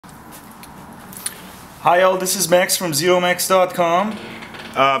Hi all, this is Max from ZeroMax.com.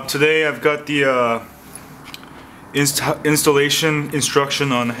 Today I've got the installation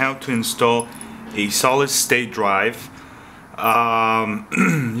instruction on how to install a solid state drive.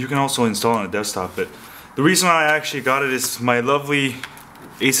 You can also install on a desktop, but the reason why I actually got it is my lovely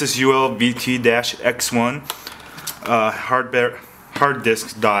ASUS UL30Vt-X1 hard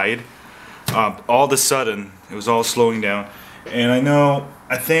disk died. All of a sudden it was all slowing down, and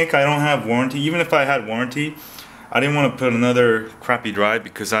I think I don't have warranty. Even if I had warranty, I didn't want to put another crappy drive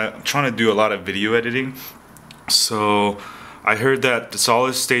because I'm trying to do a lot of video editing. So I heard that the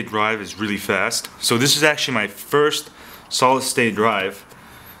solid state drive is really fast. So this is actually my first solid state drive.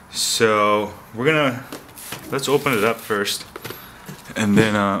 So let's open it up first, and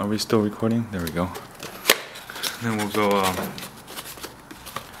then are we still recording? There we go. And then we'll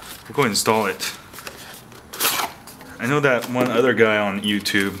go install it. I know that one other guy on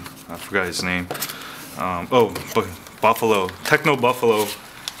YouTube, I forgot his name. Buffalo, Techno Buffalo.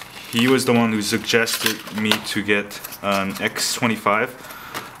 He was the one who suggested me to get an X25.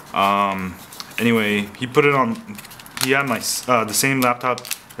 Anyway, he put it on. He had the same laptop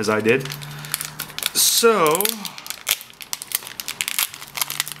as I did. So,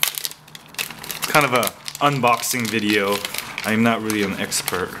 kind of a unboxing video. I'm not really an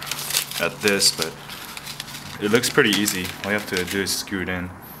expert at this, but it looks pretty easy. All you have to do is screw it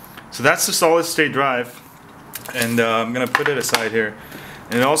in. So that's the solid state drive, and I'm gonna put it aside here.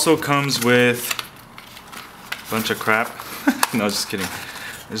 And it also comes with a bunch of crap. No, just kidding.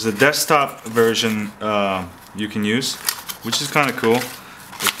 There's a desktop version you can use, which is kind of cool.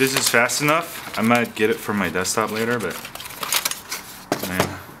 If this is fast enough, I might get it for my desktop later, but man,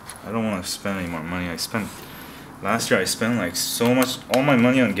 I don't want to spend any more money. Last year I spent like so much, all my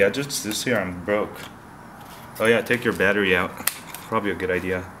money on gadgets. This year I'm broke. Oh yeah, take your battery out. Probably a good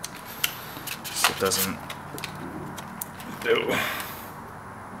idea. So it doesn't do.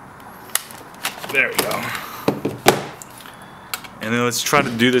 There we go. And then let's try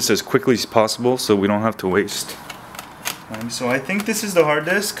to do this as quickly as possible so we don't have to waste time. So I think this is the hard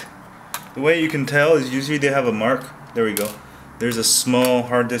disk. The way you can tell is usually they have a mark. There we go. There's a small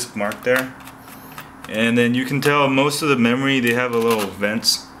hard disk mark there. And then you can tell most of the memory, they have a little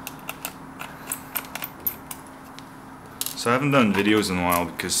vents. So I haven't done videos in a while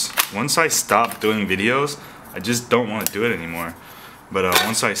because once I stop doing videos, I just don't want to do it anymore. But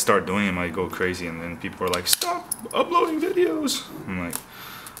once I start doing them, I go crazy, and then people are like, "Stop uploading videos." I'm like,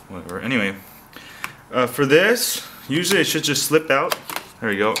 whatever. Anyway, for this, usually it should just slip out.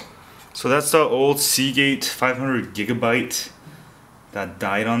 There you go. So that's the old Seagate 500 gigabyte that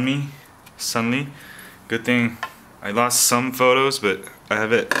died on me suddenly. Good thing I lost some photos, but I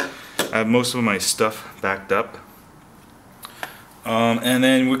have most of my stuff backed up. And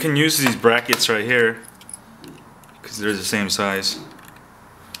then we can use these brackets right here because they're the same size.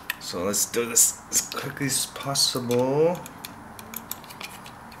 So let's do this as quickly as possible.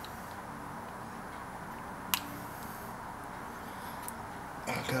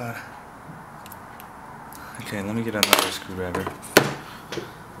 Oh god. Okay, let me get another screwdriver.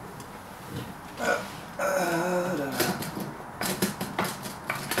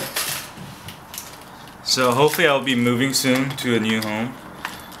 So hopefully I'll be moving soon to a new home,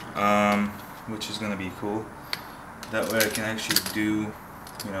 which is gonna be cool. That way I can actually do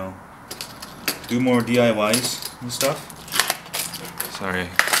more DIYs and stuff. Sorry,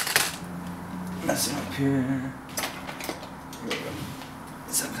 messing up here.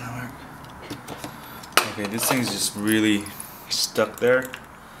 Is that gonna work? Okay, this thing's just really stuck there,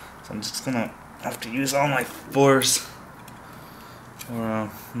 so I'm just gonna have to use all my force.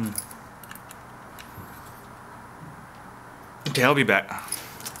 Okay, I'll be back.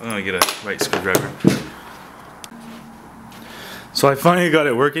 I'm gonna get a right screwdriver. So I finally got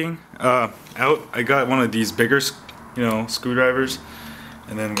it working out. I got one of these bigger, screwdrivers,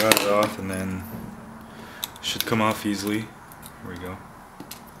 and then got it off, and then it should come off easily. Here we go.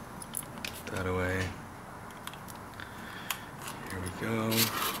 Put that away. Here we go.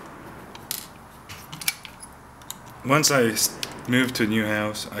 Once I move to a new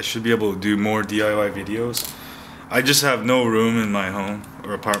house, I should be able to do more DIY videos. I just have no room in my home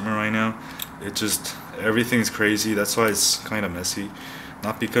or apartment right now. Everything's crazy. That's why it's kind of messy.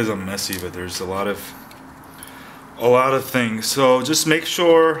 Not because I'm messy, but there's a lot of things. So just make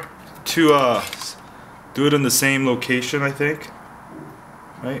sure to do it in the same location, I think.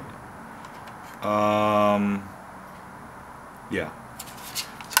 Right? Yeah.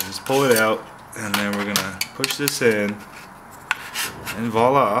 So just pull it out, and then we're gonna push this in, and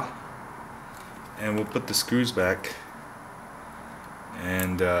voila. And we'll put the screws back,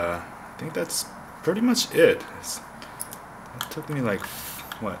 and I think that's pretty much it. It took me like,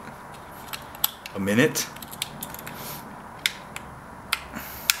 what, a minute?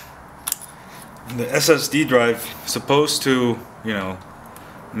 And the SSD drive is supposed to, you know,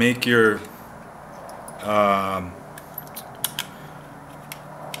 make your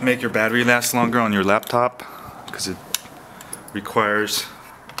battery last longer on your laptop, because it requires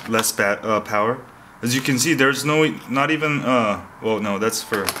less power. As you can see, there's not even well, no, that's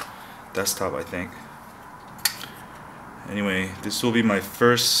for desktop, I think. Anyway, this will be my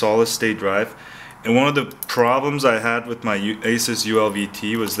first solid state drive, and one of the problems I had with my ASUS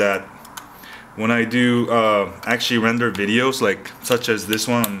UL30Vt was that when I do actually render videos, like such as this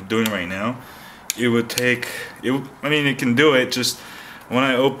one I'm doing right now, it would take I mean, it can do it, just when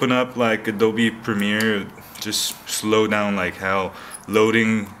I open up like Adobe Premiere, it just slow down like hell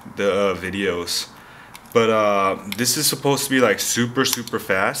loading the videos. But this is supposed to be like super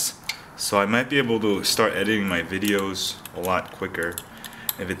fast, so I might be able to start editing my videos a lot quicker.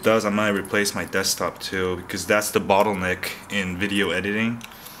 If it does, I might replace my desktop too, because that's the bottleneck in video editing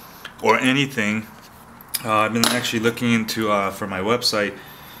or anything. I've been actually looking into for my website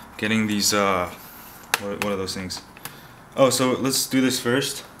getting these what are those things? Oh, so let's do this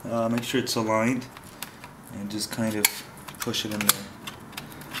first. Make sure it's aligned and just kind of push it in there.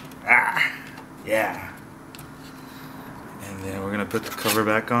 Ah, yeah. And then we're gonna put the cover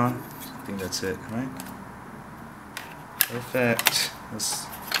back on. I think that's it, right? Perfect. Let's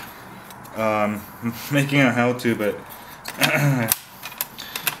making a how-to, but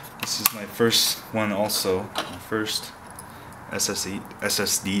this is my first one also. My first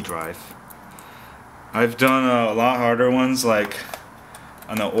SSD drive. I've done a lot harder ones, like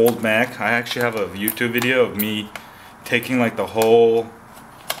on an old Mac. I actually have a YouTube video of me taking like the whole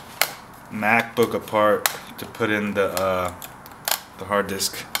MacBook apart to put in the hard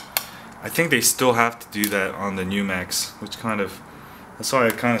disk. I think they still have to do that on the new Macs, which that's why I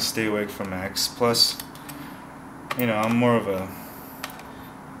kind of stay away from Macs. Plus, you know, I'm more of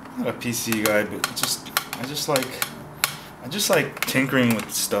not a PC guy, but I just like tinkering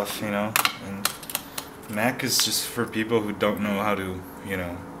with stuff, you know. And Mac is just for people who don't know how to, you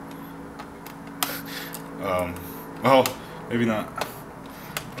know, well, maybe not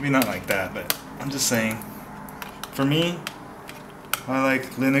like that, but I'm just saying, for me, I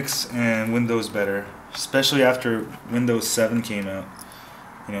like Linux and Windows better, especially after Windows 7 came out.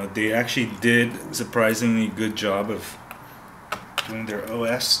 You know, they actually did a surprisingly good job of doing their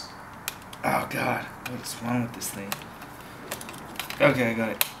OS. Oh god, what's wrong with this thing? Okay, I got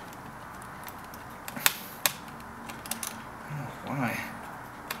it. Why?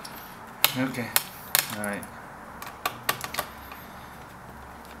 Okay. Alright.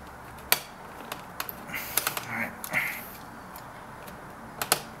 Alright.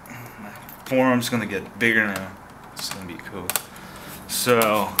 My forearm's gonna get bigger now. It's gonna be cool.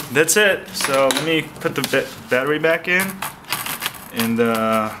 So, that's it. So, let me put the battery back in. And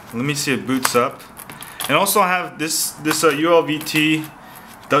let me see it boots up. And also I have this UL30Vt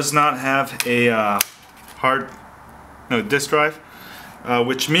does not have a disk drive,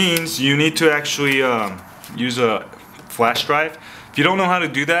 which means you need to actually use a flash drive. If you don't know how to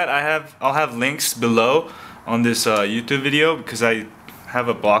do that, I'll have links below on this YouTube video, because I have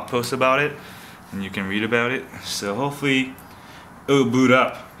a blog post about it and you can read about it. So hopefully it will boot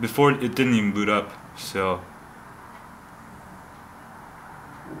up. Before, it didn't even boot up. So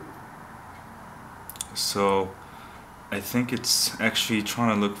I think it's actually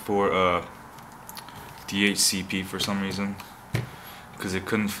trying to look for DHCP for some reason, because it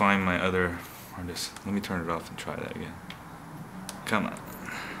couldn't find my other hard disk. Let me turn it off and try that again. Come on.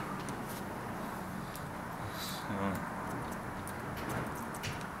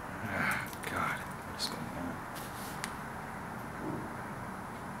 God, what's going on?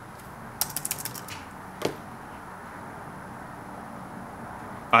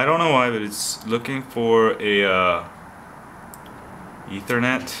 I don't know why, but it's looking for a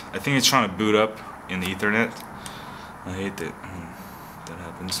Ethernet. I think it's trying to boot up in Ethernet. I hate that that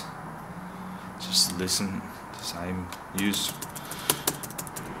happens. Just listen.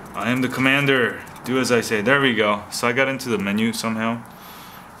 I am the commander. Do as I say. There we go. So I got into the menu somehow.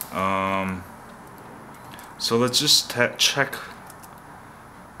 So let's just check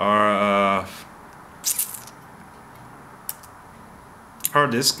our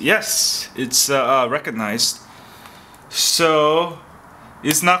hard disk. Yes, it's recognized. So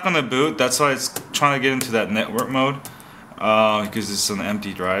it's not gonna boot. That's why it's trying to get into that network mode, because it's an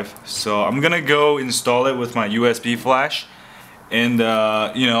empty drive. So I'm gonna go install it with my USB flash, and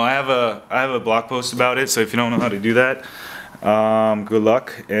you know, I have a blog post about it. So if you don't know how to do that, Good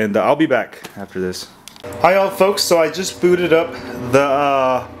luck, and I'll be back after this. Hi all folks, so I just booted up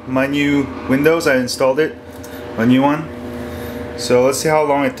the my new Windows. I installed it, my new one. So let's see how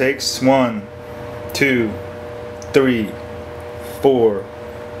long it takes. 1, 2, 3, 4,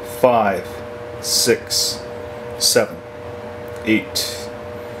 5, 6, 7, 8,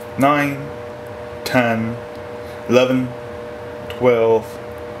 9, 10, 11, 12,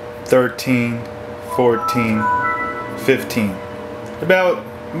 13, 14, 15.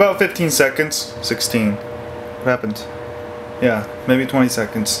 About 15 seconds. 16. What happened? Yeah, maybe 20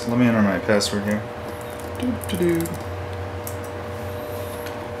 seconds. Let me enter my password here.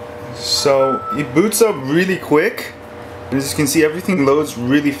 So it boots up really quick. As you can see, everything loads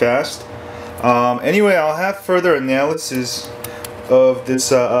really fast. Anyway, I'll have further analysis of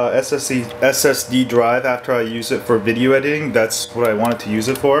this SSD drive after I use it for video editing. That's what I wanted to use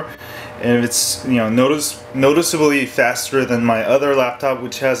it for. And if it's, you know, noticeably faster than my other laptop,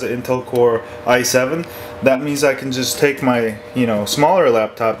 which has an Intel Core i7, that means I can just take my, you know, smaller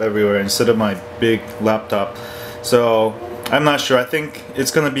laptop everywhere instead of my big laptop. So I'm not sure. I think it's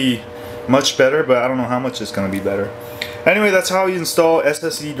gonna be much better, but I don't know how much it's gonna be better. Anyway, that's how you install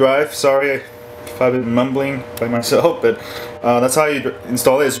SSD drive. Sorry if I've been mumbling by myself, but that's how you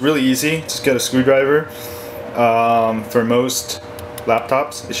install it. It's really easy. Just get a screwdriver. For most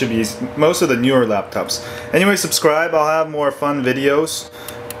laptops, it should be easy. Most of the newer laptops. Anyway, subscribe. I'll have more fun videos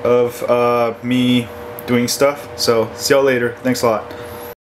of me doing stuff. So see y'all later. Thanks a lot.